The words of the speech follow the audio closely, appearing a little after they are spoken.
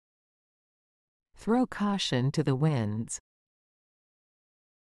throw caution to the winds.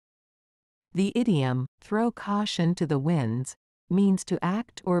 The idiom, throw caution to the winds, means to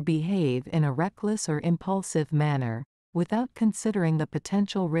act or behave in a reckless or impulsive manner, without considering the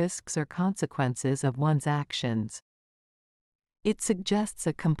potential risks or consequences of one's actions. It suggests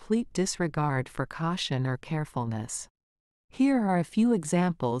a complete disregard for caution or carefulness. Here are a few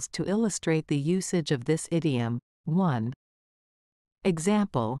examples to illustrate the usage of this idiom. 1.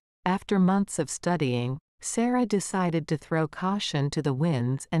 Example: after months of studying, Sarah decided to throw caution to the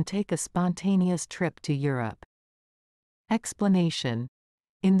winds and take a spontaneous trip to Europe. Explanation: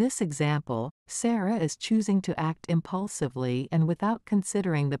 in this example, Sarah is choosing to act impulsively and without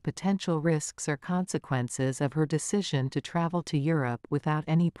considering the potential risks or consequences of her decision to travel to Europe without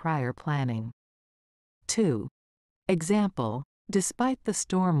any prior planning. 2. Example: despite the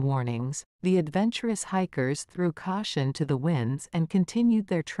storm warnings, the adventurous hikers threw caution to the winds and continued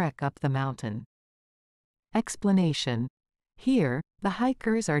their trek up the mountain. Explanation: here, the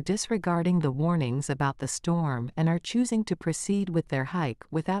hikers are disregarding the warnings about the storm and are choosing to proceed with their hike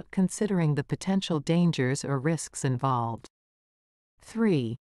without considering the potential dangers or risks involved.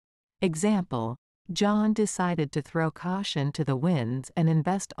 3. Example: John decided to throw caution to the winds and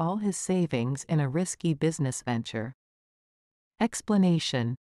invest all his savings in a risky business venture.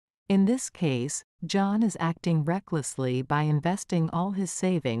 Explanation: in this case, John is acting recklessly by investing all his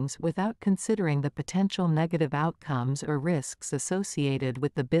savings without considering the potential negative outcomes or risks associated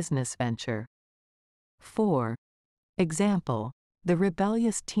with the business venture. 4. Example: the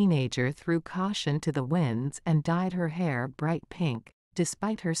rebellious teenager threw caution to the winds and dyed her hair bright pink,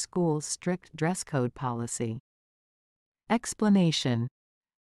 despite her school's strict dress code policy. Explanation: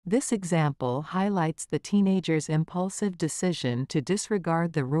 this example highlights the teenager's impulsive decision to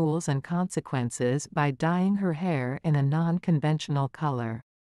disregard the rules and consequences by dyeing her hair in a non-conventional color.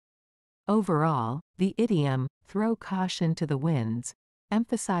 Overall, the idiom, throw caution to the winds,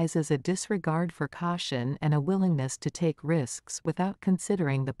 emphasizes a disregard for caution and a willingness to take risks without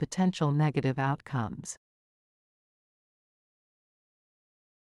considering the potential negative outcomes.